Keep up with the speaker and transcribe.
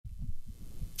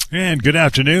And good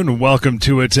afternoon, and welcome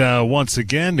to it once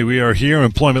again. We are here,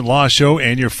 Employment Law Show,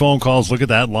 and your phone calls. Look at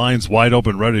that. Lines wide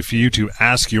open, ready for you to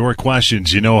ask your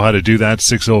questions. You know how to do that.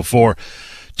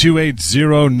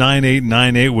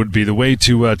 604-280-9898 would be the way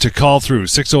to call through.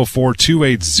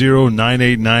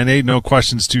 604-280-9898. No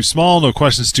questions too small, no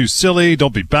questions too silly.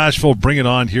 Don't be bashful. Bring it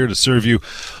on, here to serve you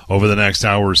over the next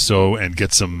hour or so and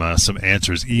get some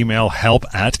answers. Email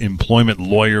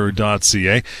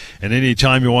help@employmentlawyer.ca. And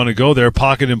anytime you want to go there,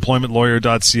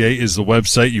 pocketemploymentlawyer.ca is the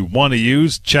website you want to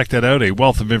use. Check that out. A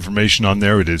wealth of information on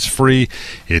there. It is free.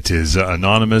 It is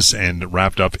anonymous and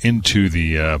wrapped up into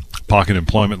the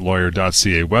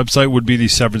pocketemploymentlawyer.ca website would be the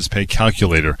severance pay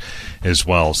calculator as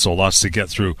well. So lots to get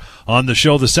through on the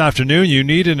show this afternoon. You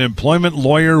need an employment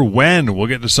lawyer when? We'll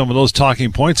get to some of those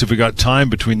talking points if we got time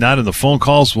between that and the phone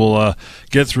calls. We'll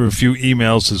get through a few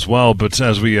emails as well. But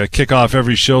as we kick off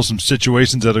every show, some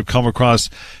situations that have come across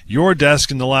your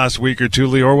desk in the last week or two.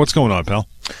 Lior, what's going on, pal?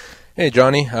 Hey,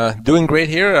 Johnny. Doing great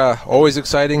here. Always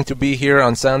exciting to be here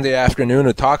on Sunday afternoon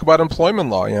to talk about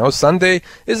employment law. You know, Sunday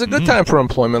is a good time for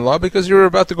employment law because you're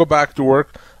about to go back to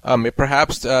work,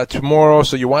 perhaps tomorrow.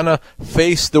 So you want to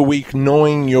face the week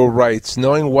knowing your rights,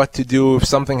 knowing what to do if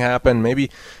something happened.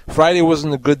 Maybe Friday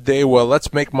wasn't a good day. Well,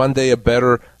 let's make Monday a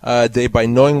better day by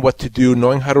knowing what to do,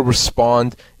 knowing how to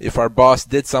respond. If our boss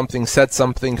did something, said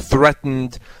something,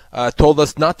 threatened, told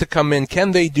us not to come in,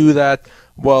 can they do that?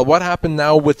 Well, what happened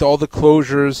now with all the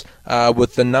closures,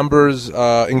 with the numbers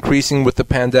increasing with the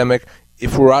pandemic?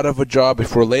 If we're out of a job,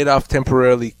 if we're laid off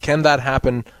temporarily, can that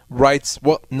happen? Rights?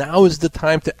 Well, now is the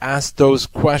time to ask those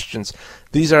questions.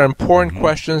 These are important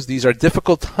questions. These are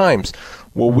difficult times.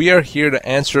 Well, we are here to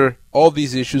answer all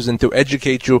these issues and to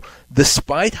educate you.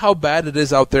 Despite how bad it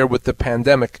is out there with the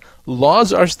pandemic,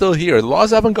 laws are still here.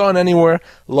 Laws haven't gone anywhere.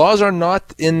 Laws are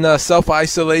not in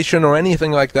self-isolation or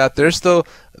anything like that. They're still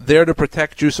there to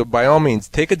protect you. So by all means,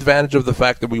 take advantage of the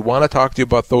fact that we want to talk to you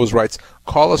about those rights.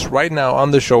 Call us right now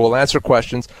on the show. We'll answer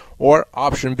questions. Or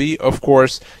option B, of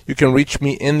course, you can reach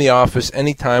me in the office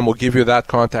anytime. We'll give you that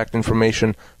contact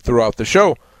information throughout the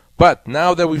show. But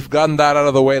now that we've gotten that out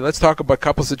of the way, let's talk about a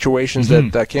couple situations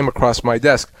that came across my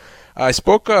desk. I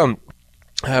spoke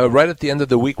right at the end of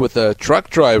the week with a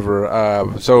truck driver.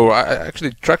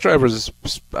 Actually, truck drivers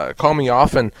call me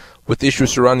often with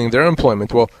issues surrounding their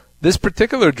employment. Well, this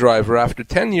particular driver, after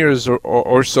 10 years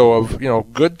or so of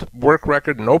good work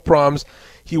record, no problems,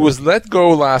 he was let go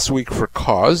last week for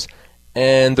cause.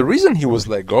 And the reason he was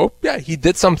let go, he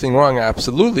did something wrong,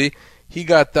 absolutely. He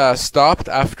got stopped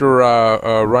after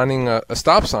running a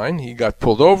stop sign. He got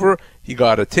pulled over. He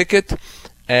got a ticket.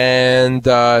 And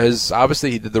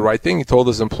obviously he did the right thing. He told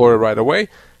his employer right away.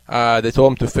 They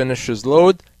told him to finish his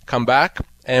load, come back.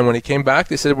 And when he came back,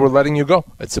 they said, we're letting you go.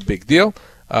 It's a big deal.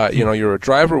 You're a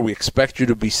driver. We expect you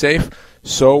to be safe.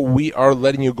 So we are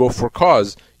letting you go for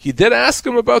cause. He did ask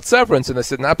him about severance. And I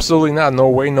said, absolutely not. No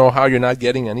way, no how. You're not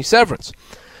getting any severance.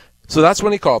 So that's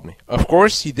when he called me. Of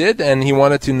course, he did, and he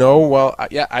wanted to know, well,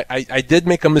 I did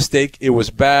make a mistake. It was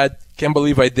bad. Can't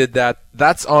believe I did that.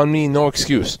 That's on me, no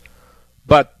excuse.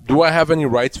 But do I have any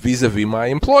rights vis-a-vis my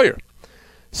employer?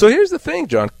 So here's the thing,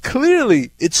 John.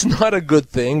 Clearly, it's not a good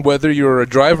thing, whether you're a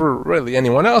driver or really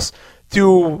anyone else,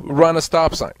 to run a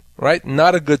stop sign, right?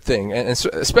 Not a good thing, and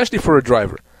especially for a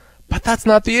driver. But that's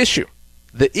not the issue.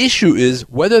 The issue is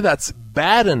whether that's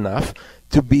bad enough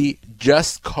to be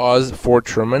just cause for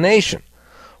termination.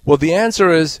 Well, the answer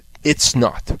is it's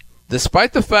not.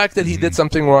 Despite the fact that he did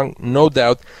something wrong, no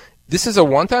doubt, this is a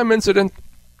one-time incident,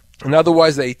 and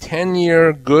otherwise a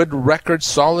 10-year good record,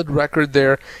 solid record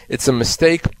there. It's a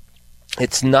mistake.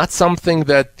 It's not something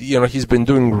that he's been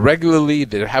doing regularly.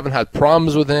 They haven't had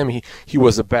problems with him. He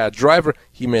was a bad driver.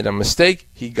 He made a mistake.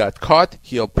 He got caught.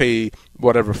 He'll pay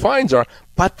whatever fines are.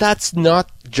 But that's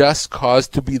not just cause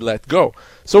to be let go.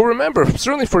 So remember,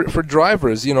 certainly for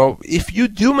drivers, if you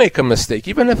do make a mistake,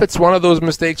 even if it's one of those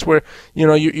mistakes where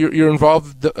you're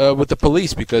involved with the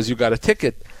police because you got a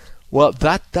ticket, well,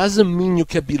 that doesn't mean you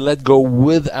can be let go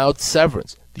without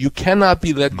severance. You cannot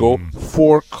be let go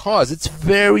for cause. It's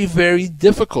very, very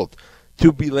difficult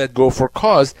to be let go for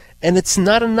cause, and it's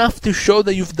not enough to show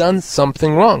that you've done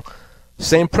something wrong.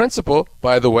 Same principle,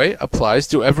 by the way, applies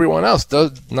to everyone else,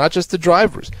 not just the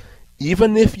drivers.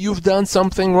 Even if you've done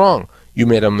something wrong, you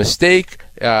made a mistake,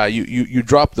 you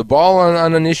dropped the ball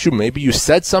on an issue, maybe you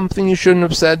said something you shouldn't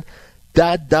have said,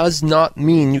 that does not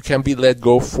mean you can be let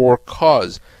go for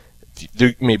cause.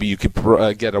 Maybe you could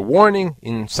get a warning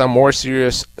in some more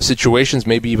serious situations,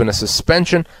 maybe even a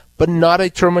suspension, but not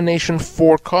a termination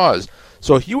for cause.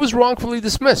 So he was wrongfully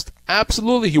dismissed.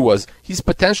 Absolutely he was. He's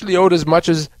potentially owed as much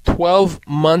as 12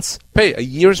 months' pay, a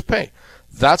year's pay.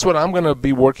 That's what I'm going to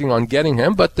be working on getting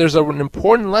him. But there's an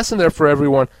important lesson there for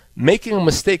everyone. Making a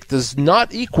mistake does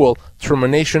not equal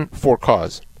termination for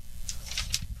cause.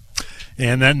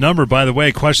 And that number, by the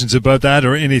way, questions about that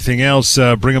or anything else,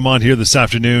 bring them on here this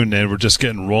afternoon, and we're just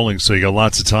getting rolling, so you got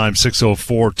lots of time.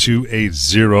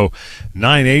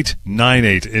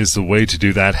 604-280-9898 is the way to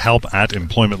do that. Help at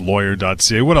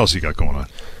employmentlawyer.ca. What else you got going on?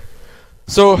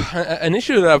 So an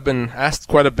issue that I've been asked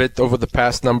quite a bit over the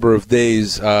past number of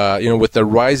days, with the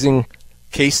rising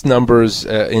case numbers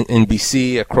in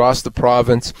BC across the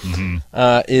province,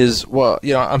 is,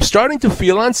 I'm starting to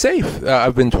feel unsafe.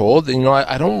 I've been told,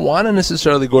 I don't want to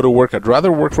necessarily go to work. I'd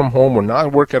rather work from home or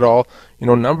not work at all.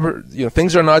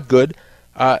 Things are not good.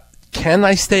 Can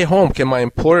I stay home? Can my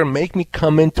employer make me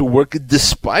come into work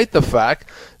despite the fact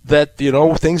that,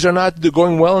 things are not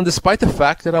going well and despite the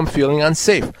fact that I'm feeling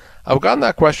unsafe? I've gotten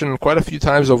that question quite a few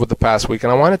times over the past week,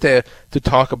 and I wanted to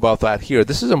talk about that here.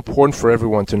 This is important for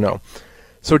everyone to know.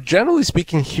 So generally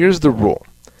speaking, here's the rule.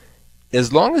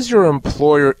 As long as your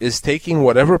employer is taking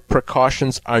whatever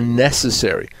precautions are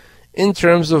necessary in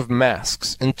terms of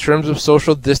masks, in terms of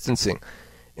social distancing,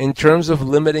 in terms of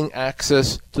limiting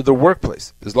access to the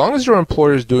workplace, as long as your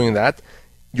employer is doing that,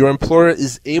 your employer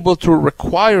is able to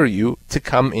require you to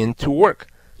come into work.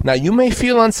 Now, you may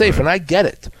feel unsafe, and I get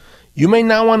it. You may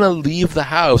not want to leave the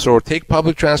house or take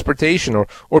public transportation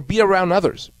or be around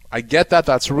others. I get that.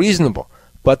 That's reasonable.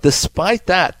 But despite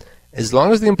that, as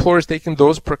long as the employer is taking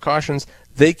those precautions,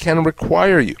 they can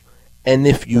require you. And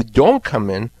if you don't come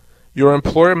in, your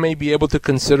employer may be able to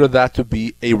consider that to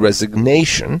be a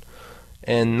resignation.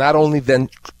 And not only then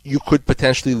you could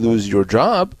potentially lose your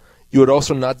job, you would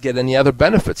also not get any other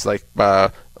benefits like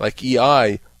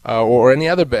EI or any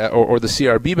other or the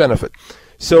CRB benefit.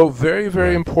 So very,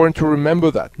 very important to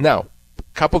remember that. Now, a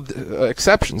couple of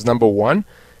exceptions. Number one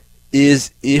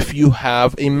is if you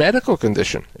have a medical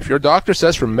condition. If your doctor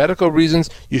says for medical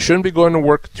reasons you shouldn't be going to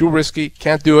work, too risky,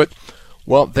 can't do it,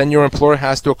 well, then your employer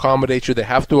has to accommodate you. They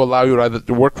have to allow you either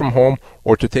to work from home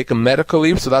or to take a medical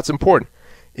leave, so that's important.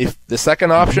 If the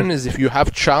second option is if you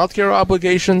have childcare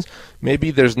obligations, maybe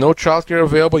there's no childcare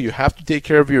available, you have to take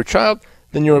care of your child,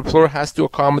 then your employer has to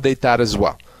accommodate that as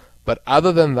well. But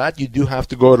other than that, you do have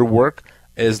to go to work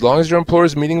as long as your employer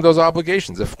is meeting those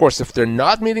obligations. Of course, if they're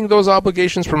not meeting those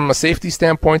obligations from a safety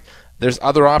standpoint, there's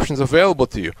other options available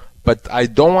to you. But I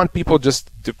don't want people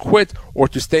just to quit or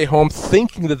to stay home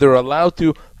thinking that they're allowed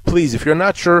to. Please, if you're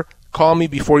not sure, call me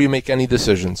before you make any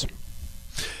decisions.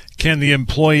 Can the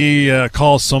employee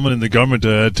call someone in the government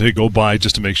to go by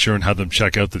just to make sure and have them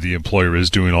check out that the employer is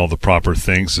doing all the proper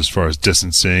things as far as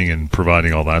distancing and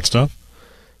providing all that stuff?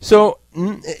 So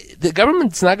the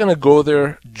government's not going to go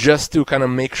there just to kind of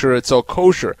make sure it's all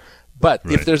kosher. But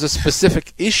if there's a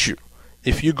specific issue,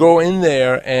 if you go in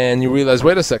there and you realize,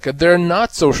 wait a second, they're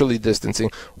not socially distancing,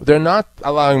 they're not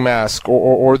allowing masks,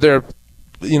 or they're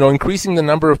increasing the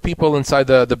number of people inside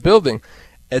the building,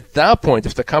 at that point,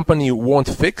 if the company won't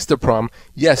fix the problem,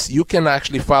 yes, you can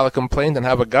actually file a complaint and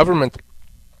have a government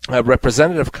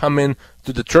representative come in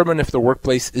to determine if the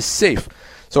workplace is safe.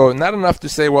 So not enough to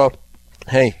say, well,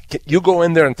 hey, you go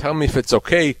in there and tell me if it's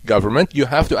okay, government. You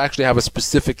have to actually have a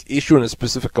specific issue and a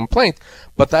specific complaint.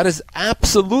 But that is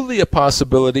absolutely a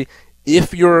possibility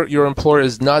if your employer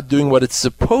is not doing what it's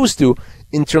supposed to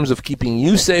in terms of keeping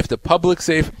you safe, the public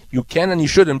safe. You can and you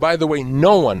should. And by the way,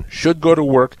 no one should go to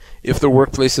work if the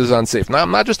workplace is unsafe. Now,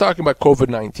 I'm not just talking about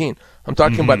COVID-19. I'm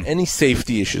talking about any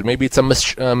safety issues. Maybe it's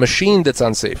a machine that's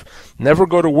unsafe. Never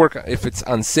go to work if it's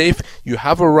unsafe. You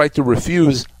have a right to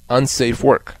refuse unsafe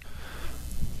work.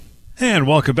 And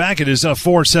welcome back. It is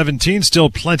 4:17.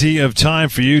 Still plenty of time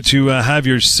for you to have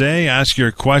your say, ask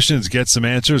your questions, get some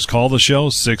answers. Call the show.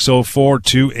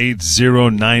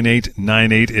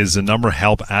 604-280-9898 is the number.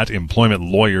 Help at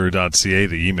employmentlawyer.ca,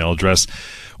 the email address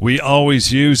we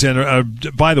always use.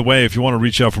 And by the way, if you want to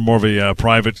reach out for more of a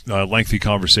private, lengthy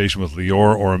conversation with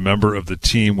Lior or a member of the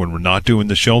team when we're not doing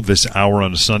the show this hour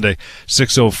on a Sunday,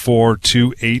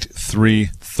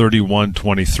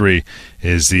 604-283-3123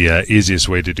 is the easiest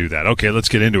way to do that. Okay, let's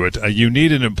get into it. You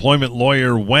need an employment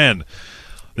lawyer when?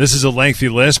 This is a lengthy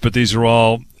list, but these are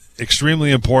all extremely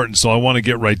important, so I want to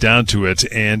get right down to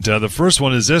it. And the first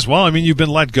one is this. Well, I mean, you've been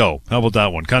let go. How about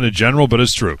that one? Kind of general, but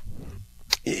it's true.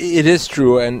 It is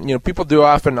true, and people do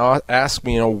often ask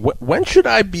me, when should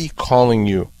I be calling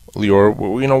you,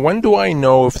 Lior? When do I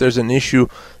know if there's an issue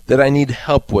that I need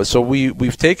help with? So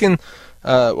we've taken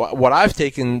what I've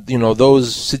taken,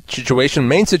 those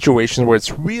main situations where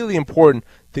it's really important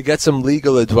to get some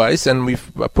legal advice, and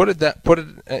we've put it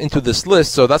into this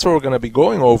list. So that's what we're going to be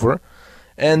going over.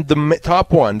 And the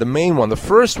top one, the main one, the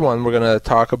first one we're going to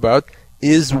talk about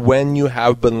is when you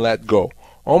have been let go.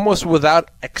 Almost without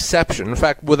exception. In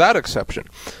fact, without exception.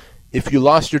 If you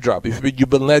lost your job, if you've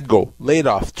been let go, laid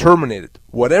off, terminated,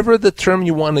 whatever the term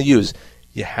you want to use,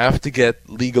 you have to get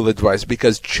legal advice,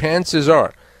 because chances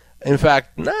are, in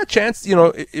fact, not chance,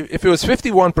 if it was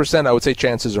 51%, I would say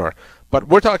chances are. But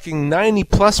we're talking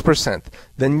 90+%,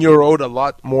 then you're owed a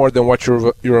lot more than what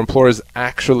your employers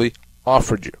actually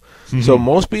offered you. Mm-hmm. So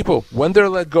most people, when they're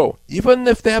let go, even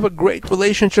if they have a great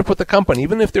relationship with the company,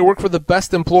 even if they work for the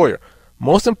best employer,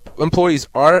 most employees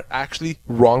are actually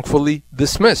wrongfully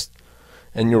dismissed.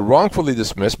 And you're wrongfully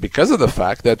dismissed because of the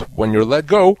fact that when you're let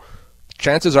go,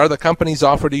 chances are the company's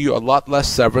offered you a lot less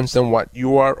severance than what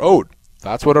you are owed.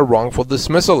 That's what a wrongful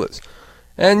dismissal is.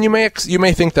 And you may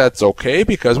think that's okay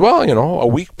because, well, a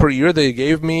week per year they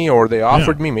gave me, or they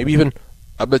offered me, maybe even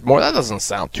a bit more. That doesn't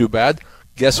sound too bad.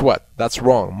 Guess what? That's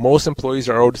wrong. Most employees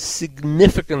are owed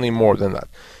significantly more than that.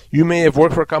 You may have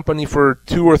worked for a company for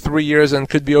 2 or 3 years and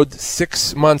could be owed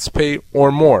 6 months' pay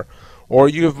or more. Or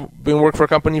you've been working for a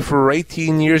company for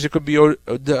 18 years, you could be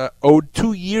owed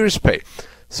 2 years' pay.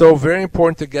 So very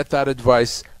important to get that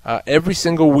advice. Every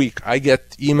single week I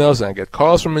get emails and I get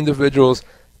calls from individuals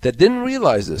that didn't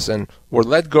realize this and were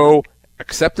let go,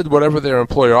 accepted whatever their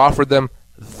employer offered them,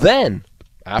 then,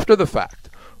 after the fact,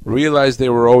 realized they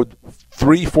were owed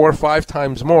 3, 4, 5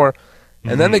 times more,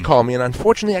 and then they call me, and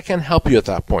unfortunately I can't help you at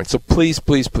that point. So please,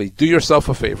 please, please, do yourself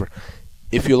a favor.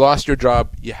 If you lost your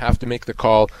job, you have to make the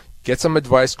call. Get some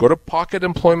advice. Go to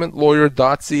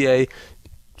pocketemploymentlawyer.ca.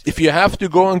 If you have to,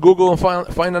 go on Google and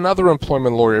find another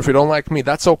employment lawyer. If you don't like me,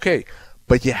 that's okay.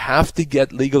 But you have to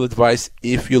get legal advice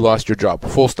if you lost your job.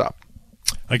 Full stop.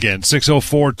 Again,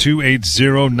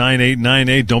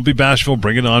 604-280-9898. Don't be bashful.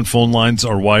 Bring it on. Phone lines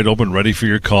are wide open, ready for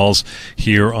your calls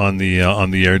here on the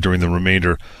air during the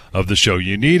remainder of the show.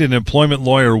 You need an employment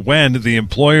lawyer when the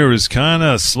employer is kind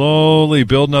of slowly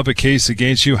building up a case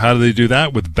against you. How do they do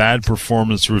that? With bad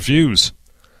performance reviews.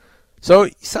 So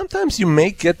sometimes you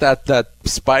may get that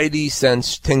spidey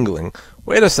sense tingling.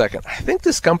 Wait a second. I think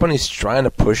this company is trying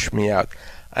to push me out.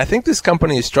 I think this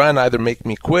company is trying to either make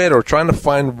me quit or trying to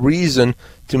find reason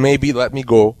to maybe let me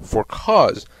go for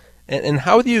cause. And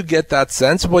how do you get that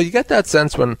sense? Well, you get that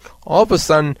sense when all of a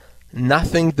sudden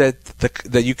nothing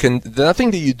that you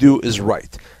do is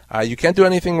right. You can't do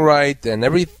anything right, and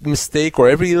every mistake or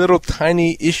every little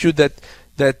tiny issue that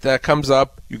comes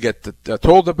up, you get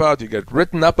told about, you get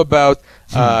written up about,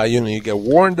 you get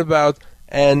warned about,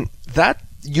 and that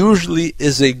usually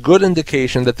is a good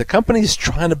indication that the company is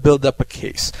trying to build up a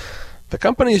case. The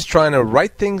company is trying to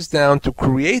write things down to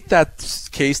create that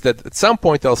case that at some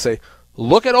point they'll say,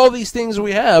 look at all these things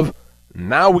we have,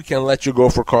 now we can let you go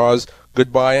for cause,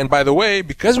 goodbye, and by the way,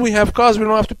 because we have cause, we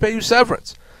don't have to pay you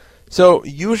severance. So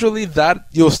usually that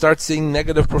you'll start seeing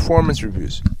negative performance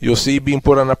reviews. You'll see being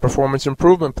put on a performance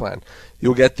improvement plan.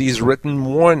 You'll get these written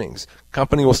warnings.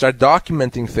 Company will start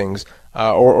documenting things,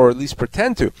 or at least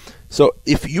pretend to. So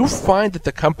if you find that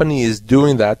the company is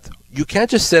doing that, you can't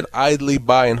just sit idly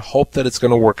by and hope that it's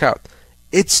going to work out.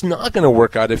 It's not going to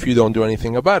work out if you don't do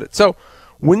anything about it. So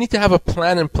we need to have a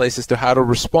plan in place as to how to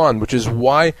respond, which is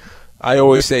why I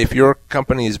always say if your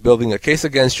company is building a case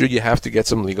against you, you have to get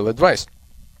some legal advice.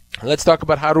 Let's talk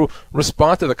about how to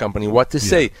respond to the company, what to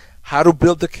say, how to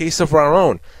build the case of our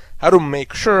own, how to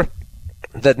make sure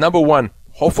that, number one,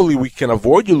 hopefully we can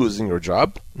avoid you losing your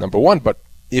job, number one, but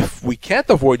if we can't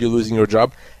avoid you losing your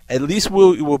job, at least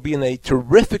we will be in a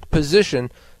terrific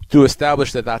position to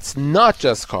establish that that's not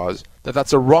just cause, that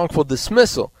that's a wrongful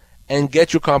dismissal, and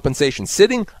get you compensation.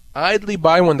 Sitting idly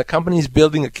by when the company is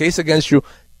building a case against you,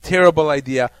 terrible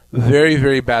idea, very,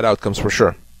 very bad outcomes for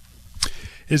sure.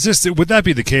 Would that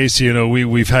be the case?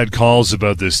 We've had calls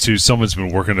about this too. Someone's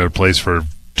been working at a place for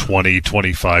 20,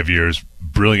 25 years,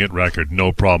 brilliant record,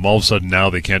 no problem. All of a sudden now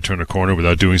they can't turn a corner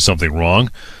without doing something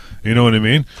wrong. You know what I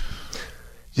mean?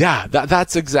 Yeah,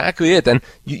 that's exactly it. And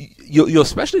you'll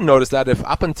especially notice that if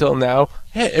up until now,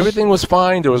 hey, everything was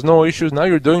fine, there was no issues, now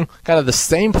you're doing kind of the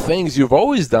same things you've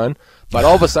always done, but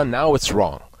all of a sudden now it's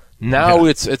wrong. Now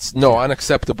it's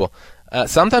unacceptable.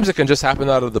 Sometimes it can just happen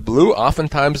out of the blue.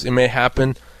 Oftentimes it may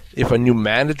happen if a new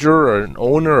manager or an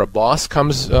owner or a boss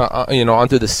comes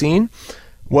onto the scene.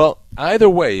 Well, either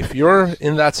way, if you're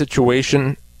in that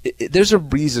situation, there's a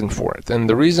reason for it. And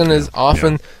the reason is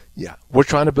often, we're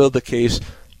trying to build the case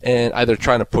and either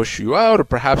trying to push you out or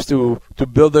perhaps to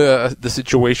build the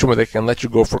situation where they can let you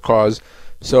go for cause.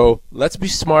 So let's be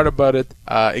smart about it.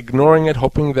 Ignoring it,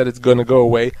 hoping that it's going to go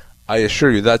away, I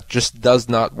assure you that just does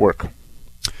not work.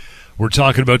 We're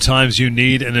talking about times you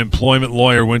need an employment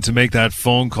lawyer, when to make that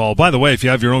phone call. By the way, if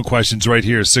you have your own questions right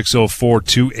here,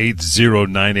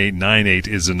 604-280-9898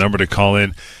 is the number to call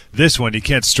in. This one, you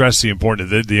can't stress the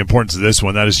importance of this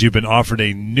one. That is, you've been offered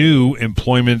a new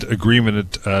employment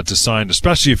agreement to sign,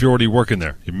 especially if you're already working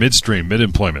there. You're midstream,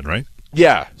 mid-employment, right?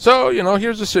 Yeah. So,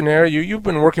 here's a scenario. You've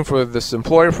been working for this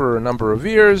employer for a number of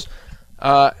years,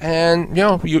 and,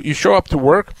 you show up to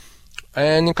work,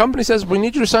 and the company says, we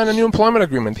need you to sign a new employment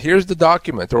agreement. Here's the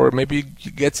document, or maybe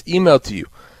it gets emailed to you.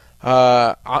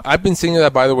 I've been seeing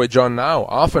that, by the way, John, now,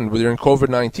 often during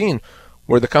COVID-19,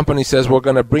 where the company says, we're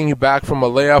going to bring you back from a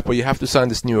layoff, but you have to sign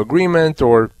this new agreement,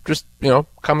 or just,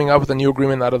 coming up with a new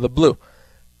agreement out of the blue.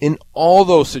 In all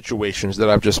those situations that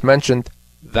I've just mentioned,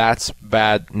 that's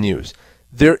bad news.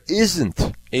 There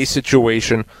isn't a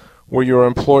situation where your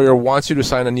employer wants you to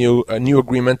sign a new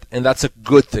agreement, and that's a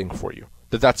good thing for you.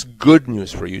 That's good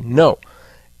news for you. No.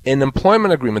 An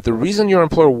employment agreement, the reason your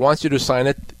employer wants you to sign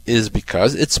it is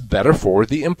because it's better for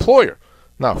the employer.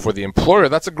 Now, for the employer,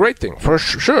 that's a great thing, for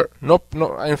sure. No.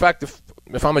 In fact, if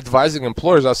I'm advising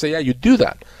employers, I'll say, yeah, you do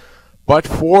that. But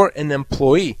for an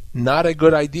employee, not a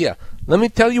good idea. Let me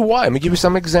tell you why. Let me give you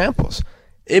some examples.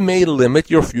 It may limit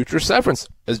your future severance.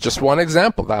 As just one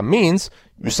example. That means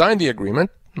you sign the agreement,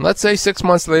 and let's say 6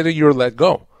 months later you're let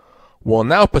go. Well,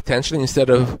 now potentially instead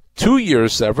of 2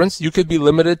 years severance, you could be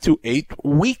limited to 8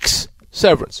 weeks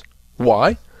severance.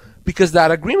 Why? Because that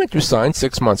agreement you signed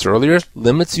 6 months earlier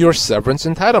limits your severance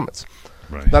entitlements.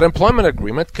 Right. That employment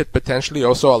agreement could potentially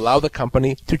also allow the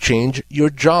company to change your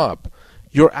job,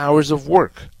 your hours of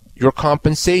work, your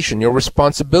compensation, your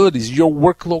responsibilities, your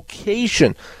work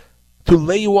location, to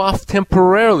lay you off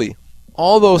temporarily.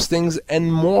 All those things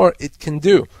and more it can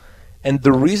do. And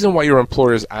the reason why your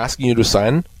employer is asking you to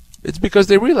sign, it's because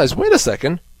they realize, wait a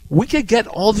second, we could get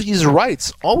all these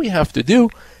rights. All we have to do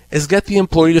is get the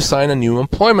employee to sign a new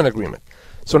employment agreement.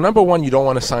 So number one, you don't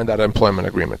want to sign that employment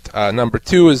agreement. Number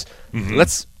two is,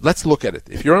 let's look at it.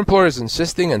 If your employer is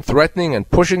insisting and threatening and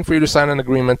pushing for you to sign an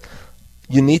agreement,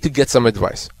 you need to get some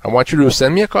advice. I want you to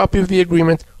send me a copy of the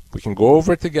agreement. We can go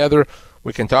over it together.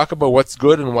 We can talk about what's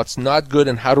good and what's not good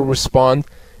and how to respond.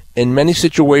 In many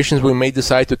situations, we may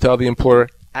decide to tell the employer,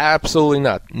 absolutely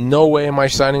not. No way am I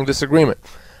signing this agreement.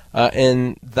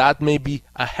 And that may be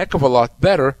a heck of a lot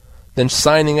better than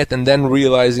signing it and then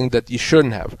realizing that you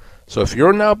shouldn't have. So if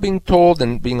you're now being told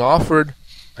and being offered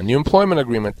a new employment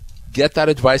agreement, get that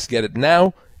advice, get it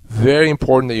now. Very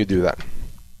important that you do that.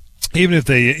 Even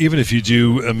if you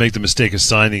do make the mistake of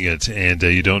signing it and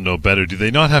you don't know better, do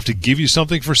they not have to give you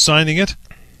something for signing it?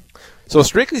 So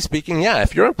strictly speaking, yeah.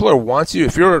 If your employer wants you,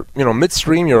 if you're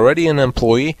midstream, you're already an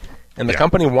employee, and the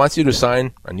company wants you to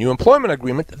sign a new employment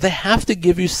agreement, they have to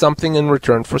give you something in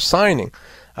return for signing.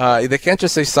 They can't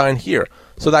just say sign here.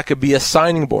 So that could be a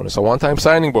signing bonus, a one-time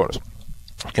signing bonus.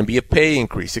 It can be a pay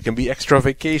increase. It can be extra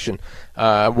vacation.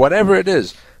 Whatever it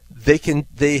is,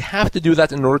 they have to do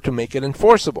that in order to make it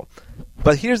enforceable.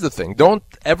 But here's the thing. Don't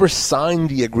ever sign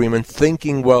the agreement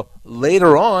thinking, well,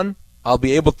 later on, I'll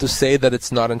be able to say that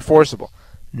it's not enforceable.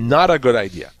 Not a good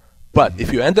idea. But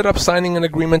if you ended up signing an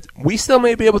agreement, we still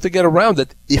may be able to get around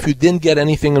it if you didn't get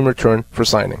anything in return for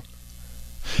signing.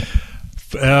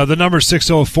 The number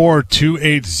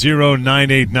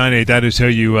 604-280-9898. That is how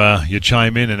you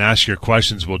chime in and ask your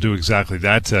questions. We'll do exactly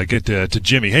that. Get to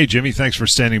Jimmy. Hey, Jimmy, thanks for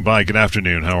standing by. Good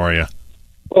afternoon. How are you?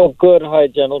 Oh, good. Hi,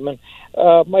 gentlemen.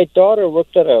 My daughter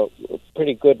worked at a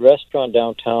pretty good restaurant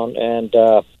downtown, and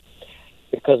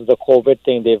because of the COVID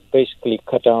thing, they've basically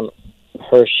cut down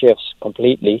her shifts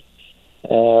completely.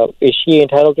 Is she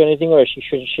entitled to anything, or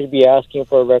should she be asking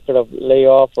for a record of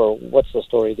layoff, or what's the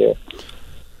story there?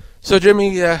 So,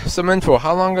 Jimmy, some info.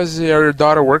 How long has your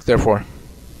daughter worked there for?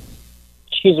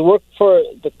 She's worked for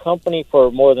the company for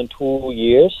more than 2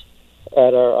 years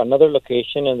at another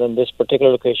location, and then this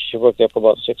particular location, she worked there for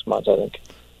about 6 months, I think.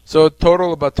 So,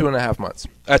 total about 2.5 months.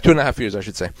 2.5 years, I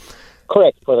should say.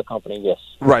 Correct, for the company, yes.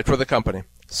 Right, for the company.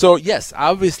 So, yes,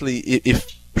 obviously,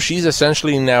 if she's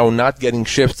essentially now not getting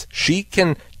shifts, she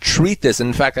can treat this.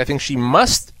 In fact, I think she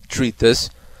must treat this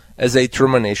as a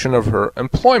termination of her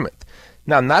employment.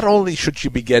 Now, not only should she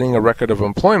be getting a record of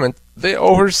employment, they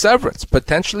owe her severance.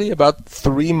 Potentially about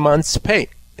 3 months' pay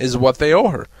is what they owe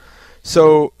her.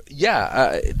 So,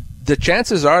 the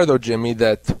chances are, though, Jimmy,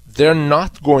 that they're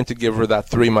not going to give her that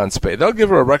 3 months' pay. They'll give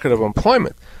her a record of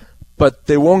employment. but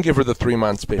they won't give her the 3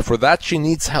 months pay. For that, she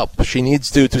needs help. She needs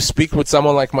to speak with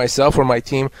someone like myself or my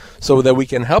team so that we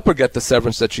can help her get the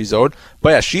severance that she's owed. But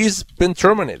yeah, she's been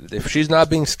terminated. If she's not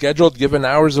being scheduled, given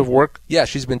hours of work, yeah,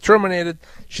 she's been terminated.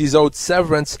 She's owed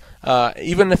severance.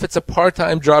 Even if it's a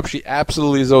part-time job, she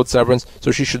absolutely is owed severance,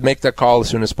 so she should make that call as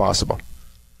soon as possible.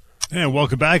 And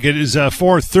welcome back. It is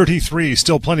 4:33.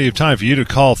 Still plenty of time for you to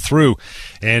call through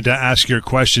and ask your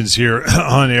questions here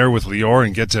on air with Lior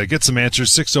and get some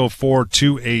answers.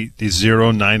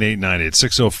 604-280-9898.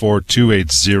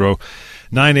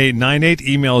 604-280-9898.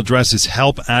 Email address is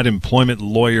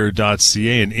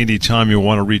help@employmentlawyer.ca. And anytime you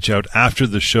want to reach out after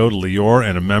the show to Lior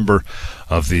and a member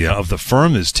of the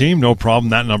firm, his team, no problem.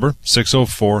 That number,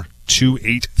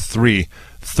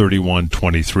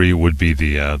 604-283-3123 would be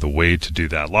the way to do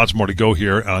that. Lots more to go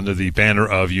here under the banner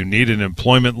of you need an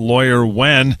employment lawyer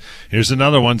when. Here's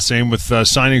another one, same with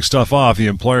signing stuff off. The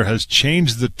employer has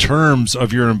changed the terms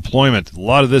of your employment. A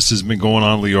lot of this has been going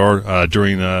on, Lior,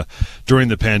 during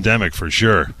the pandemic for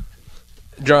sure.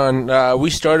 John, we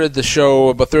started the show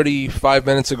about 35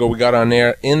 minutes ago. We got on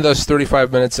air. In those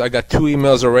 35 minutes, I got 2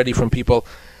 emails already from people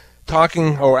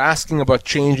talking or asking about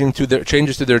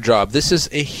changes to their job. This is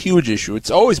a huge issue. It's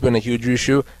always been a huge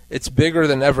issue. It's bigger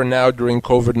than ever now during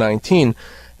COVID-19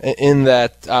 in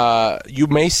that you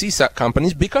may see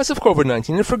companies, because of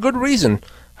COVID-19, and for good reason,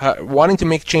 wanting to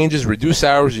make changes, reduce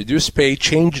hours, reduce pay,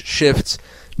 change shifts.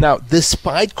 Now,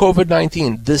 despite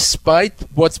COVID-19, despite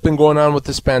what's been going on with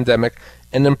this pandemic,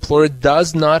 an employer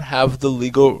does not have the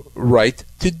legal right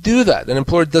to do that. An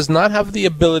employer does not have the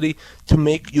ability to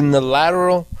make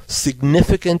unilateral,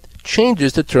 significant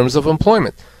changes to terms of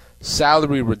employment.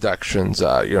 Salary reductions,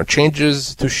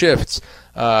 changes to shifts,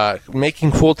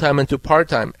 making full-time into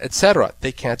part-time, etc.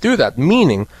 They can't do that.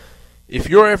 Meaning, if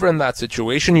you're ever in that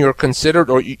situation, you're considered,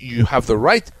 or you have the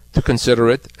right to consider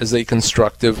it as a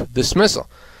constructive dismissal.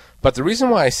 But the reason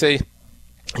why I say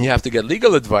you have to get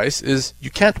legal advice is you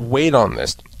can't wait on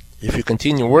this. If you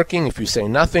continue working, if you say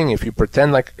nothing, if you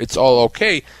pretend like it's all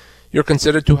okay, you're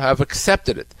considered to have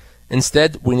accepted it.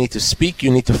 Instead, we need to speak.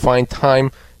 You need to find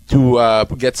time to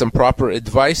get some proper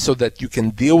advice so that you can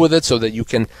deal with it, so that you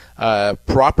can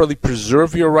properly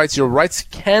preserve your rights. Your rights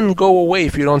can go away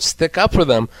if you don't stick up for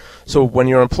them. So when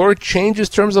your employer changes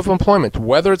terms of employment,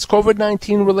 whether it's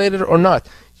COVID-19 related or not,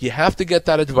 you have to get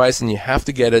that advice and you have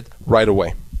to get it right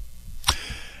away.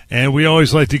 And we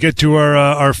always like to get to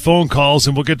our phone calls,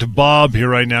 and we'll get to Bob here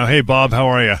right now. Hey, Bob, how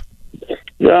are you?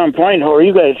 Yeah, I'm fine. How are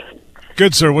you guys?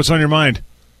 Good, sir. What's on your mind?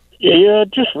 Yeah,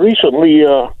 just recently,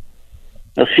 a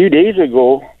few days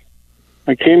ago,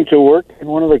 I came to work, and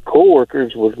one of the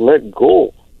coworkers was let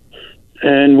go.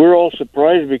 And we're all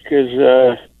surprised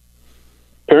because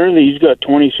apparently he's got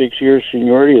 26 years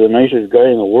seniority, the nicest guy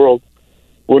in the world,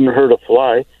 wouldn't hurt a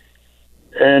fly.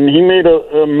 And he made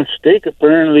a mistake.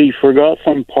 Apparently, he forgot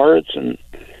some parts and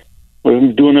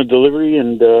was doing a delivery,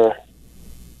 and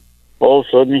all of a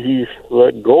sudden he's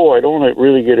let go. I don't want to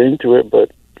really get into it,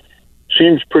 but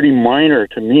seems pretty minor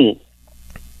to me.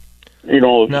 He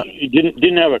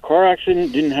didn't have a car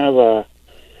accident, didn't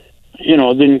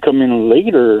come in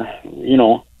later.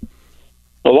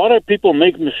 A lot of people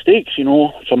make mistakes,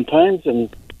 sometimes, and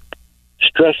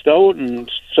stressed out and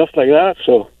stuff like that.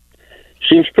 So.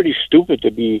 Seems pretty stupid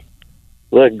to be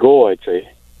let go, I'd say.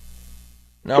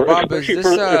 Now, Bob,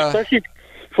 especially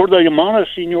for the amount of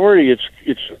seniority, it's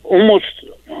almost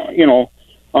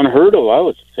unheard of, I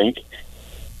would think.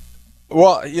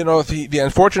 Well, the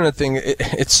unfortunate thing,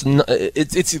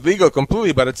 it's illegal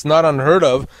completely, but it's not unheard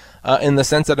of in the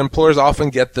sense that employers often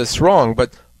get this wrong.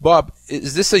 But Bob,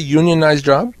 is this a unionized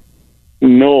job?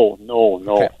 No.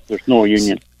 Okay. There's no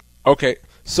union. Okay.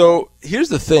 So here's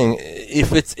the thing: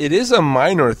 if it is a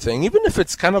minor thing, even if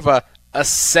it's kind of a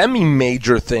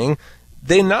semi-major thing,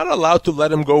 they're not allowed to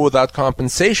let him go without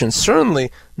compensation.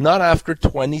 Certainly not after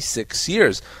 26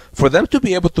 years. For them to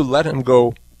be able to let him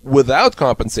go without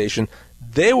compensation,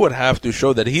 they would have to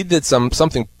show that he did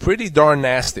something pretty darn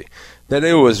nasty. That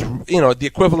it was, the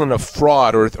equivalent of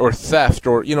fraud or theft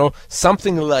or,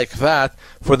 something like that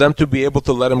for them to be able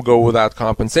to let him go without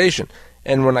compensation.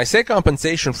 And when I say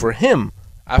compensation for him,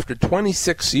 after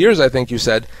 26 years, I think you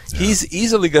said, he's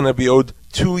easily going to be owed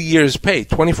 2 years' pay,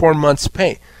 24 months'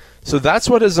 pay. So that's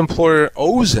what his employer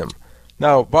owes him.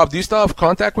 Now, Bob, do you still have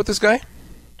contact with this guy?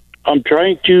 I'm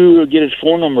trying to get his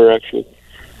phone number, actually.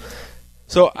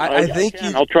 So I think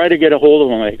I'll try to get a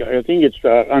hold of him. I think it's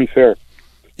unfair.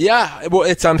 Yeah, well,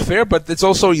 it's unfair, but it's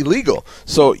also illegal.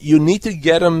 So you need to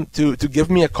get him to give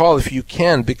me a call if you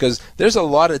can, because there's a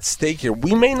lot at stake here.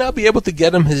 We may not be able to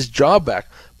get him his job back,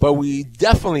 but we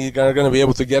definitely are going to be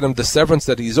able to get him the severance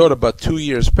that he's owed, about 2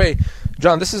 years' pay.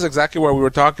 John, this is exactly what we were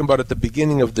talking about at the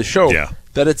beginning of the show. Yeah.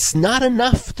 That it's not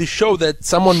enough to show that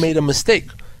someone made a mistake.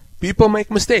 People make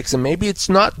mistakes, and maybe it's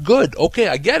not good. Okay,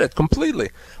 I get it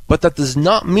completely. But that does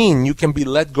not mean you can be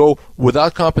let go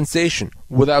without compensation,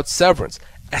 without severance,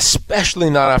 especially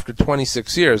not after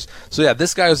 26 years. So, yeah,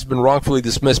 this guy has been wrongfully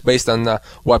dismissed based on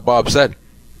what Bob said.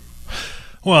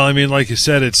 Well, I mean, like you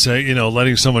said, it's,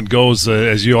 letting someone go is,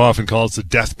 as you often call it, the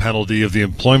death penalty of the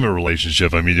employment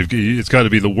relationship. I mean, it's got to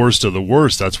be the worst of the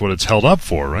worst. That's what it's held up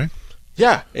for, right?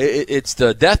 Yeah, it's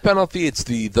the death penalty, it's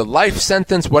the life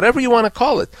sentence, whatever you want to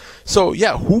call it. So,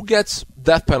 yeah, who gets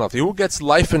death penalty? Who gets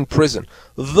life in prison?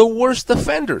 The worst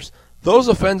offenders. Those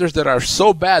offenders that are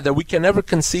so bad that we can never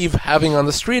conceive having on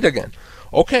the street again.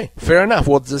 Okay, fair enough.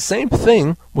 Well, it's the same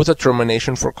thing with a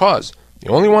termination for cause. The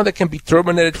only one that can be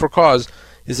terminated for cause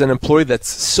is an employee that's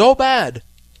so bad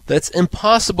that it's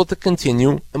impossible to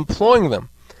continue employing them.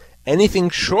 Anything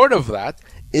short of that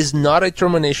is not a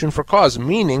termination for cause,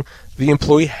 meaning the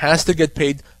employee has to get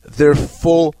paid their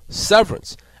full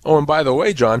severance. Oh, and by the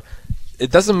way, John,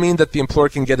 it doesn't mean that the employer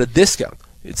can get a discount.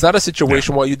 It's not a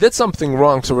situation, well, you did something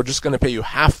wrong, so we're just going to pay you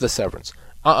half the severance.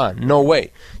 No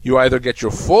way. You either get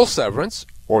your full severance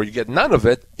or you get none of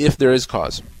it if there is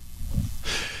cause.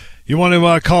 You want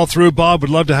to call through, Bob?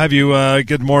 Would love to have you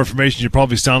get more information. You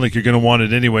probably sound like you're going to want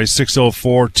it anyway.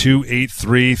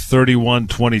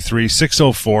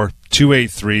 604-283-3123.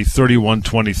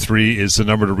 604-283-3123 is the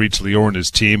number to reach Lior and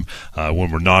his team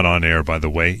when we're not on air, by the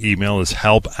way. Email is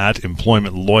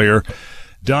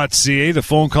help@employmentlawyer.ca. The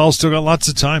phone call still got lots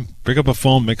of time. Pick up a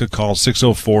phone, make a call,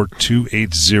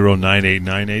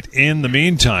 604-280-9898. In the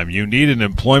meantime, you need an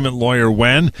employment lawyer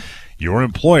when your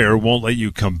employer won't let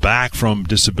you come back from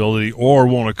disability or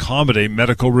won't accommodate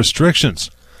medical restrictions.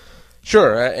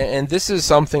 Sure, and this is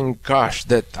something,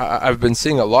 that I've been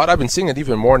seeing a lot. I've been seeing it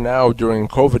even more now during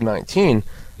COVID-19.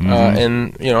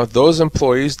 And, those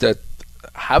employees that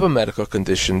have a medical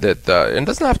condition that, and it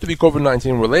doesn't have to be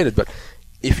COVID-19 related, but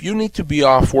if you need to be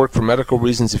off work for medical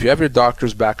reasons, if you have your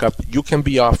doctor's backup, you can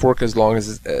be off work as long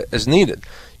as needed.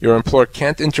 Your employer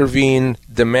can't intervene,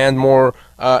 demand more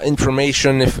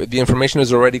information if the information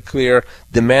is already clear,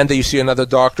 demand that you see another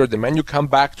doctor, demand you come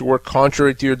back to work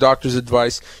contrary to your doctor's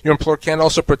advice. Your employer can't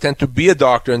also pretend to be a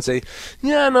doctor and say,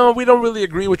 yeah, no, we don't really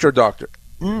agree with your doctor.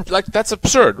 That's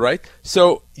absurd, right?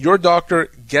 So your doctor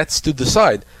gets to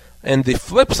decide. And the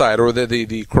flip side, or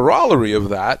the corollary of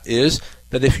that, is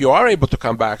that if you are able to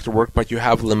come back to work but you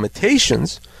have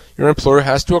limitations, your employer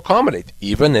has to accommodate,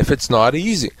 even if it's not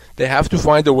easy. They have to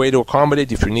find a way to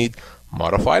accommodate if you need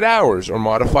modified hours or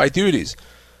modified duties.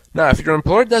 Now, if your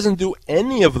employer doesn't do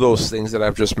any of those things that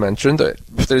I've just mentioned,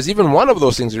 if there's even one of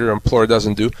those things that your employer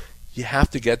doesn't do, you have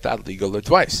to get that legal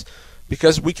advice.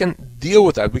 Because we can deal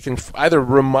with that. We can either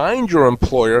remind your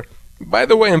employer, by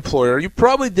the way, employer, you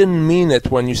probably didn't mean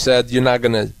it when you said you're not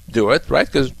going to do it, right?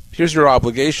 Because here's your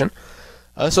obligation.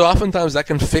 So oftentimes that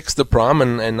can fix the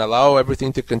problem and allow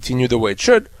everything to continue the way it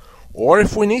should. Or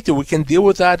if we need to, we can deal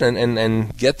with that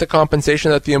and get the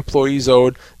compensation that the employee's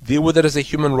owed, deal with it as a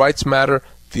human rights matter,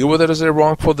 deal with it as a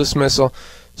wrongful dismissal.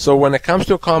 So when it comes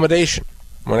to accommodation,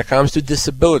 when it comes to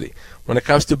disability, when it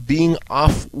comes to being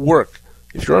off work,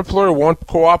 if your employer won't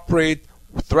cooperate,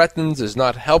 threatens, is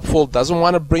not helpful, doesn't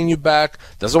want to bring you back,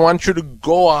 doesn't want you to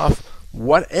go off,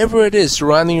 whatever it is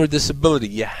surrounding your disability,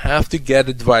 you have to get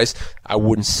advice. I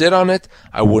wouldn't sit on it.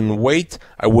 I wouldn't wait.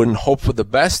 I wouldn't hope for the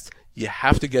best. You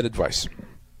have to get advice.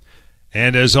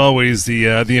 And as always,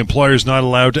 the employer's not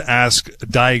allowed to ask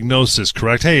diagnosis,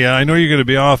 correct? Hey, I know you're going to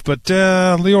be off, but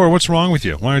Lior, what's wrong with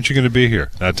you? Why aren't you going to be here?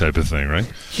 That type of thing, right?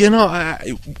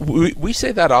 We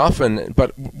say that often,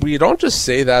 but we don't just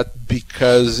say that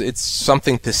because it's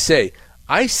something to say.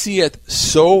 I see it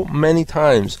so many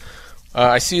times.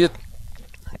 I see it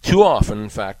too often, in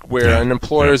fact, where an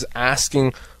employer is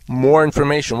asking more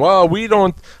information. Well, we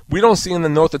don't see in the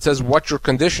note that says what's your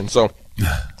condition. So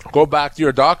go back to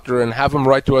your doctor and have him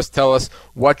write to us, tell us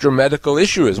what your medical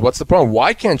issue is. What's the problem?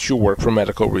 Why can't you work for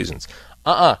medical reasons?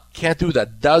 Can't do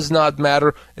that. Does not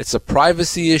matter. It's a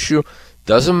privacy issue.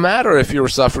 Doesn't matter if you're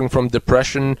suffering from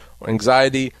depression, or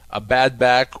anxiety, a bad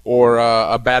back, or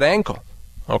a bad ankle.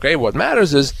 Okay, what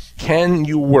matters is, can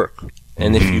you work?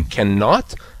 And if you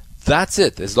cannot, that's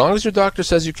it. As long as your doctor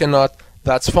says you cannot,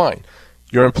 that's fine.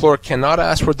 Your employer cannot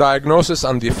ask for diagnosis.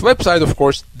 On the flip side, of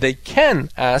course, they can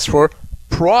ask for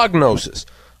prognosis.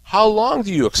 How long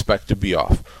do you expect to be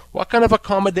off? What kind of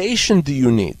accommodation do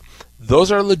you need?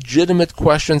 Those are legitimate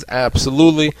questions,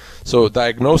 absolutely. So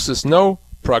diagnosis, no.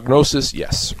 Prognosis,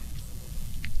 yes.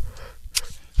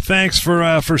 Thanks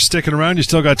for sticking around. You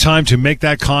still got time to make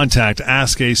that contact.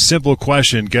 Ask a simple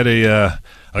question. Get a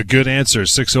a good answer.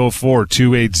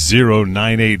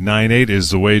 604-280-9898 is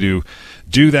the way to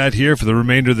do that here for the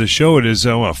remainder of the show. It is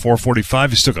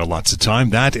 4:45. You still got lots of time.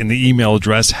 That and the email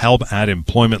address,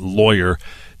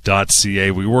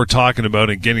 help@employmentlawyer.ca. We were talking about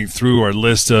and getting through our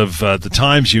list of the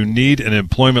times you need an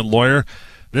employment lawyer.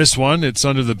 This one, it's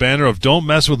under the banner of don't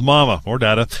mess with mama or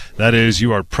dada. That is,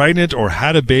 you are pregnant or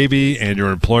had a baby and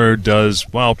your employer does,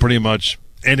 well, pretty much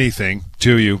anything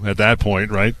to you at that point,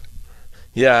 right?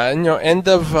 Yeah, and end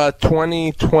of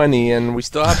 2020, and we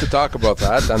still have to talk about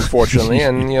that, unfortunately,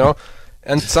 and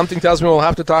something tells me we'll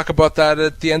have to talk about that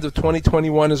at the end of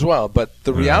 2021 as well. But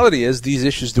the reality is these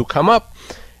issues do come up,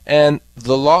 and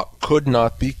the law could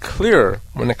not be clearer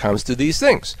when it comes to these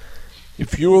things.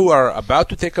 If you are about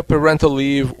to take a parental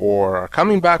leave or are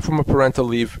coming back from a parental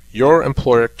leave, your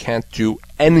employer can't do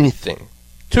anything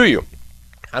to you.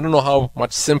 I don't know how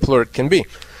much simpler it can be.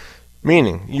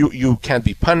 Meaning, you can't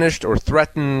be punished or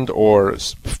threatened or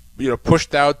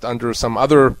pushed out under some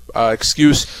other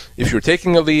excuse. If you're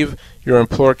taking a leave, your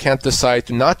employer can't decide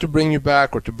not to bring you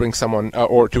back or to bring someone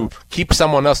or to keep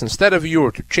someone else instead of you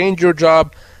or to change your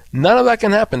job. None of that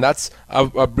can happen. That's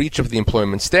a breach of the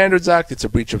Employment Standards Act. It's a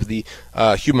breach of the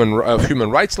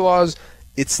human rights laws.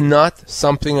 It's not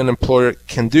something an employer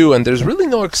can do, and there's really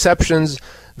no exceptions.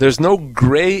 There's no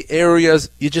gray areas.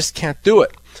 You just can't do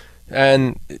it.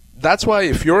 And that's why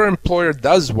if your employer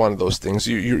does one of those things,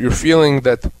 you're feeling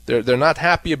that they're not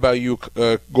happy about you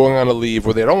going on a leave,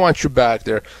 or they don't want you back.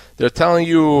 They're telling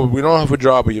you we don't have a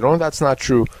job, but that's not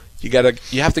true. You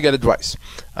have to get advice.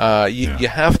 You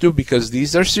have to, because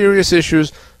these are serious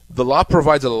issues. The law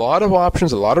provides a lot of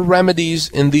options, a lot of remedies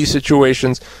in these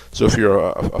situations. So if you're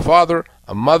a father,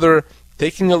 a mother,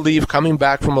 taking a leave, coming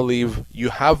back from a leave, you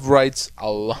have rights, a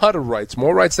lot of rights,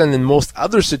 more rights than in most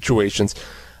other situations,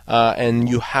 and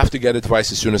you have to get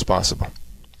advice as soon as possible.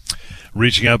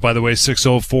 Reaching out, by the way,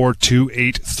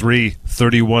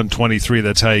 604-283-3123.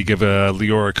 That's how you give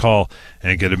Lior a call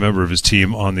and get a member of his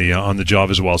team on the job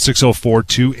as well.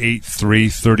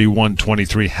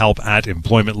 604-283-3123.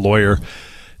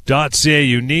 help@employmentlawyer.ca.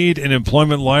 You need an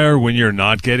employment lawyer when you're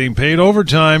not getting paid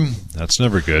overtime. That's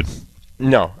never good.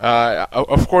 No,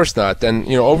 of course not. And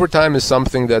overtime is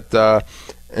something that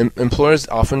employers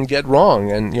often get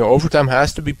wrong, and overtime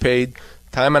has to be paid.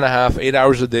 Time and a half, 8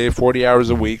 hours a day, 40 hours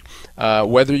a week.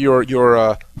 Whether you're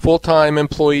a full-time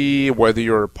employee, whether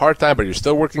you're part-time but you're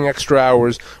still working extra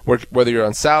hours, whether you're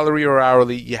on salary or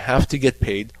hourly, you have to get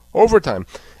paid overtime.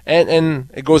 And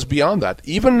it goes beyond that.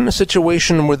 Even in a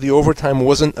situation where the overtime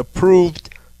wasn't approved,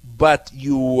 but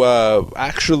you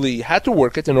actually had to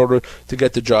work it in order to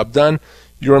get the job done,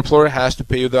 your employer has to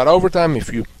pay you that overtime.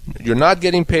 If you're not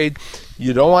getting paid,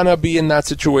 you don't want to be in that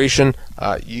situation.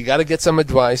 You got to get some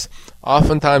advice.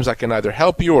 Oftentimes, I can either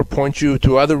help you or point you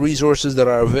to other resources that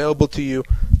are available to you.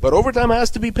 But overtime has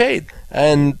to be paid.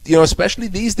 And, especially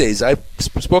these days, I've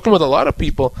spoken with a lot of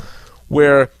people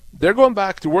where they're going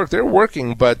back to work. They're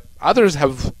working, but others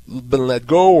have been let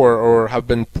go or have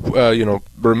been,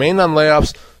 remain on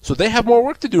layoffs. So they have more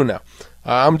work to do now.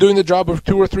 I'm doing the job of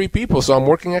 2 or 3 people, so I'm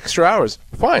working extra hours.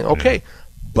 Fine, okay. Yeah.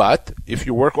 But if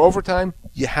you work overtime,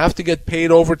 you have to get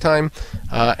paid overtime,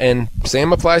 and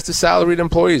same applies to salaried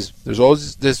employees.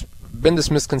 There's been this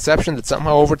misconception that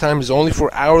somehow overtime is only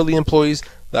for hourly employees.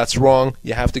 That's wrong.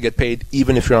 You have to get paid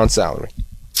even if you're on salary.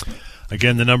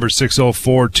 Again, the number is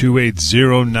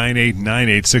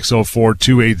 604-280-9898,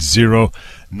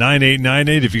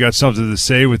 604-280-9898. If you got something to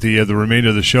say with the remainder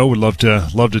of the show, we'd love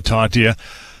to talk to you.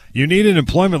 You need an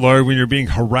employment lawyer when you're being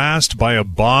harassed by a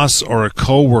boss or a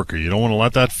coworker. You don't want to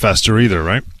let that fester either,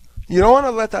 right? You don't want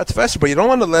to let that fester, but you don't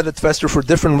want to let it fester for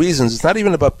different reasons. It's not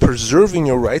even about preserving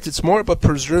your rights. It's more about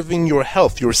preserving your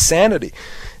health, your sanity.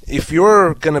 If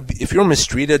you're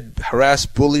mistreated,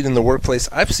 harassed, bullied in the workplace,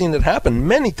 I've seen it happen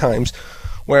many times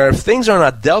where if things are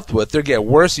not dealt with, they get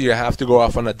worse. You have to go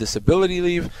off on a disability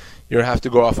leave. You have to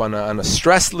go off on a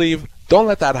stress leave. Don't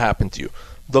let that happen to you.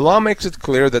 The law makes it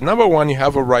clear that, number one, you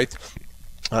have a right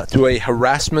to a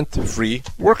harassment-free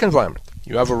work environment.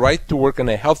 You have a right to work in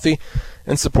a healthy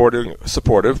and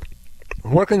supportive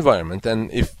work environment.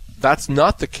 And if that's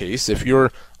not the case, if you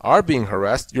are being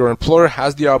harassed, your employer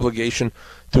has the obligation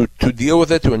to deal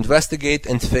with it, to investigate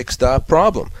and fix that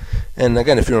problem. And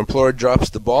again, if your employer drops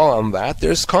the ball on that,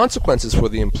 there's consequences for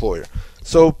the employer.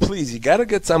 So please, you got to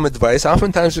get some advice.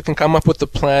 Oftentimes you can come up with a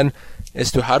plan as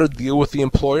to how to deal with the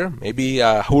employer, maybe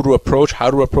how to approach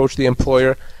the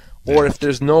employer, or if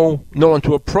there's no one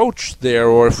to approach there,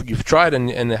 or if you've tried and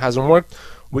it hasn't worked,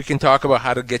 we can talk about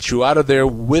how to get you out of there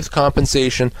with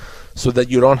compensation so that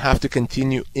you don't have to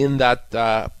continue in that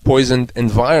poisoned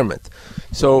environment.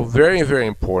 So very, very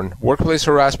important. Workplace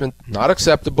harassment, not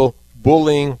acceptable.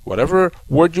 Bullying, whatever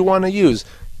word you want to use,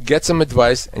 get some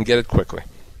advice and get it quickly.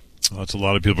 That's a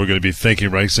lot of people are going to be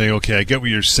thinking, right? Saying, okay, I get what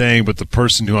you're saying, but the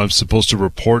person who I'm supposed to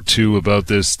report to about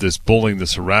this bullying,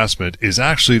 this harassment, is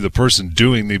actually the person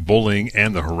doing the bullying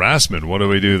and the harassment. What do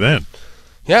we do then?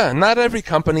 Yeah, not every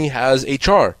company has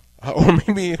HR. Or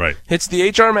maybe it's the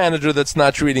HR manager that's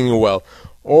not treating you well.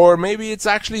 Or maybe it's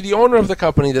actually the owner of the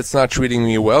company that's not treating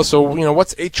you well. So,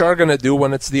 what's HR going to do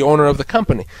when it's the owner of the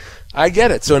company? I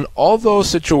get it. So in all those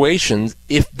situations,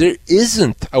 if there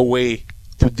isn't a way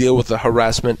to deal with the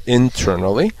harassment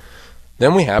internally,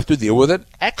 then we have to deal with it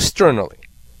externally.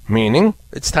 Meaning,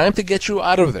 it's time to get you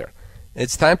out of there.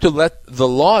 It's time to let the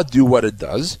law do what it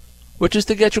does, which is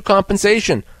to get you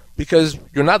compensation. Because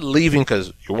you're not leaving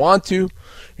because you want to.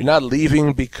 You're not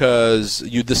leaving because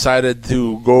you decided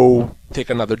to go take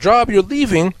another job. You're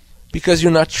leaving because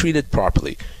you're not treated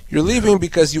properly. You're leaving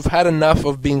because you've had enough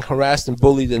of being harassed and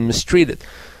bullied and mistreated.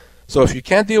 So if you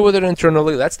can't deal with it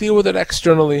internally, let's deal with it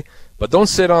externally. But don't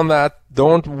sit on that.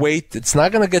 Don't wait. It's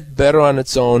not going to get better on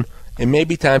its own. It may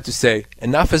be time to say,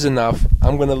 enough is enough.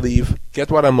 I'm going to leave, get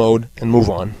what I'm owed, and move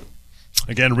on.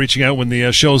 Again, reaching out when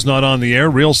the show's not on the air.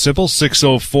 Real simple,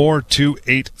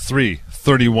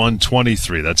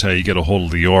 604-283-3123. That's how you get a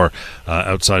hold of Lior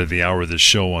outside of the hour of this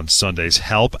show on Sundays.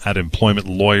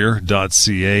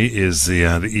 help@employmentlawyer.ca is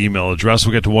the email address.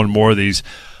 We'll get to one more of these.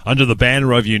 Under the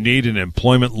banner of you need an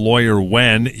employment lawyer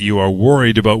when you are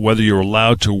worried about whether you're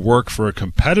allowed to work for a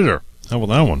competitor. How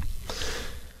about that one?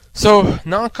 So,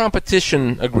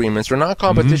 non-competition agreements or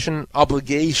non-competition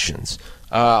obligations.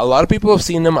 A lot of people have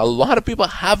seen them. A lot of people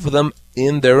have them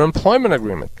in their employment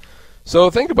agreement. So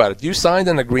think about it. You signed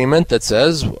an agreement that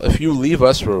says if you leave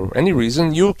us for any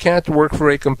reason, you can't work for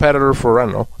a competitor for, I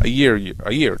don't know, a year,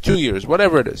 2 years,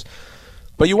 whatever it is.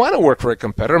 But you want to work for a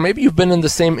competitor. Maybe you've been in the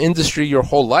same industry your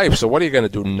whole life. So what are you going to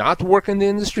do? Not work in the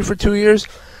industry for 2 years?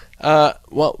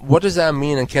 Well, what does that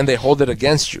mean, and can they hold it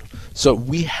against you? So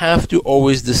we have to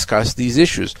always discuss these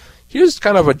issues. Here's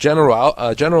kind of a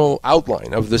general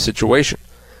outline of the situation.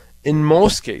 In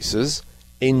most cases,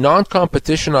 a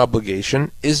non-competition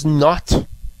obligation is not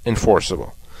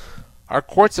enforceable. Our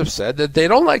courts have said that they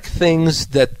don't like things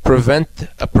that prevent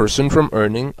a person from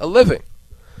earning a living.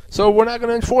 So we're not going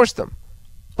to enforce them.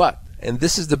 But, and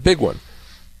this is the big one,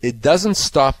 it doesn't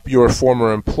stop your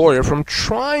former employer from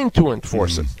trying to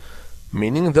enforce it.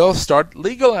 Meaning they'll start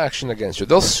legal action against you.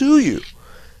 They'll sue you.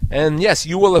 And yes,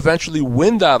 you will eventually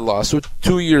win that lawsuit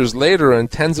 2 years later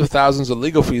and tens of thousands of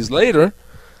legal fees later.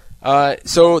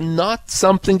 So not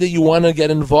something that you want to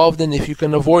get involved in if you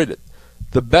can avoid it.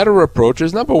 The better approach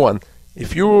is, number one,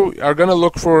 if you are going to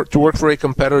look to work for a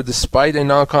competitor despite a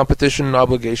non-competition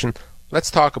obligation,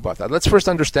 let's talk about that. Let's first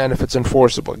understand if it's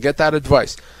enforceable. Get that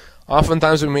advice.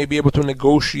 Oftentimes we may be able to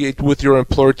negotiate with your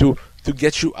employer to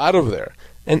get you out of there.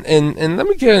 And let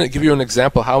me give you an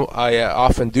example how I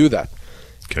often do that.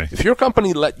 Okay. If your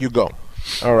company let you go,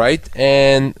 all right,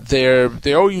 and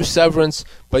they owe you severance,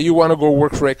 but you want to go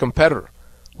work for a competitor.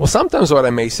 Well, sometimes what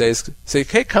I may say is,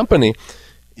 hey, company,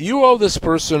 you owe this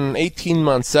person 18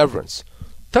 months severance.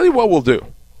 Tell you what we'll do.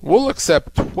 We'll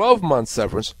accept 12 months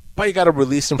severance, but you got to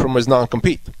release him from his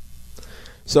non-compete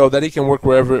so that he can work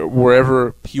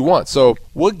wherever he wants. So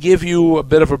we'll give you a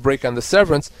bit of a break on the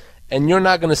severance, and you're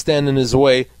not going to stand in his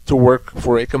way to work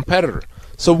for a competitor.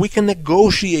 So we can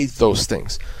negotiate those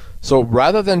things. So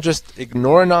rather than just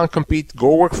ignore a non-compete,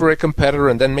 go work for a competitor,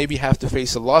 and then maybe have to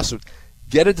face a lawsuit,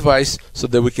 get advice so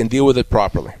that we can deal with it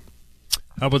properly.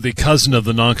 How about the cousin of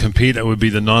the non-compete? That would be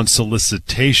the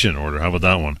non-solicitation order. How about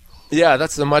that one? Yeah,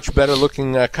 that's a much better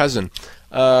looking cousin.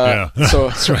 Yeah, so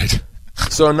that's right.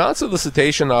 So a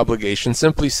non-solicitation obligation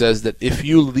simply says that if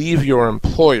you leave your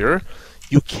employer,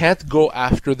 you can't go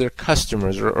after their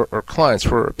customers or clients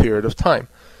for a period of time.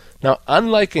 Now,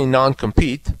 unlike a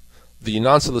non-compete, the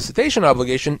non-solicitation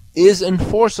obligation is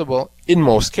enforceable in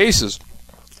most cases.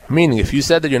 Meaning, if you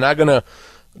said that you're not going to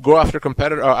go after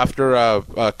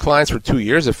clients for 2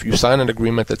 years, if you sign an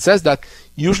agreement that says that,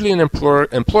 usually an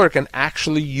employer can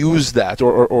actually use that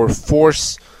or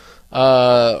enforce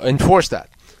that.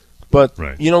 But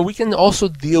right. We can also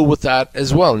deal with that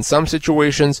as well. In some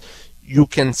situations, you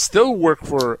can still work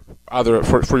for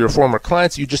your former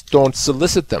clients. You just don't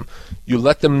solicit them. You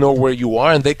let them know where you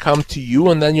are, and they come to you,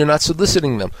 and then you're not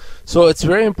soliciting them. So it's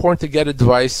very important to get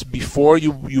advice before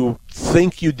you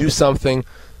think you do something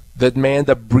that may end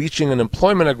up breaching an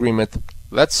employment agreement.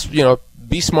 Let's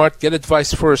be smart. Get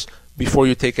advice first before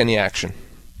you take any action.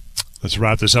 Let's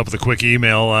wrap this up with a quick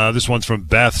email. This one's from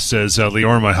Beth. Says,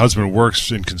 Leora, my husband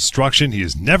works in construction. He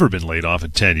has never been laid off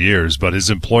in 10 years, but his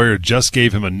employer just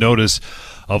gave him a notice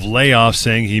of layoff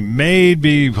saying he may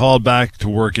be called back to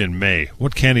work in May.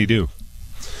 What can he do?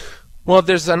 Well,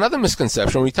 there's another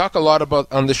misconception. We talk a lot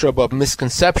about on the show about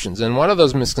misconceptions, and one of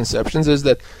those misconceptions is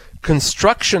that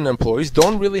construction employees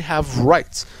don't really have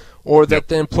rights, or that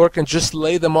the employer can just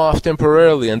lay them off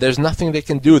temporarily and there's nothing they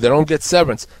can do. They don't get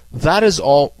severance. That is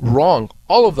all wrong.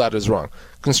 All of that is wrong.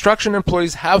 Construction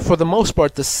employees have, for the most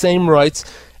part, the same rights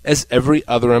as every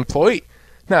other employee.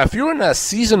 Now, if you're in a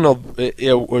seasonal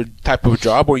type of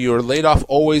job where you're laid off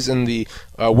always in the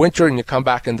winter and you come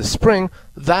back in the spring,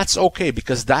 that's okay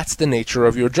because that's the nature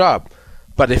of your job.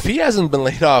 But if he hasn't been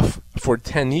laid off for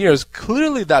 10 years,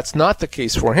 clearly that's not the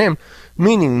case for him,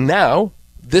 meaning now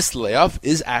this layoff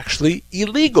is actually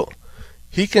illegal.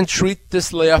 He can treat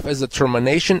this layoff as a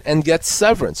termination and get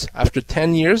severance. After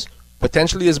 10 years,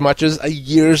 potentially as much as a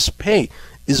year's pay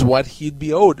is what he'd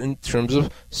be owed in terms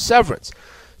of severance.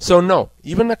 So no,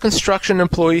 even a construction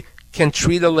employee can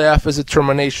treat a layoff as a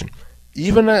termination.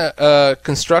 Even a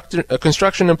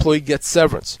construction employee gets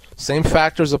severance. Same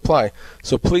factors apply.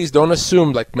 So please don't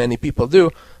assume, like many people do,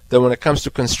 that when it comes to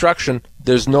construction,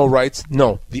 there's no rights.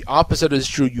 No, the opposite is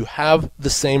true. You have the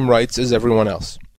same rights as everyone else.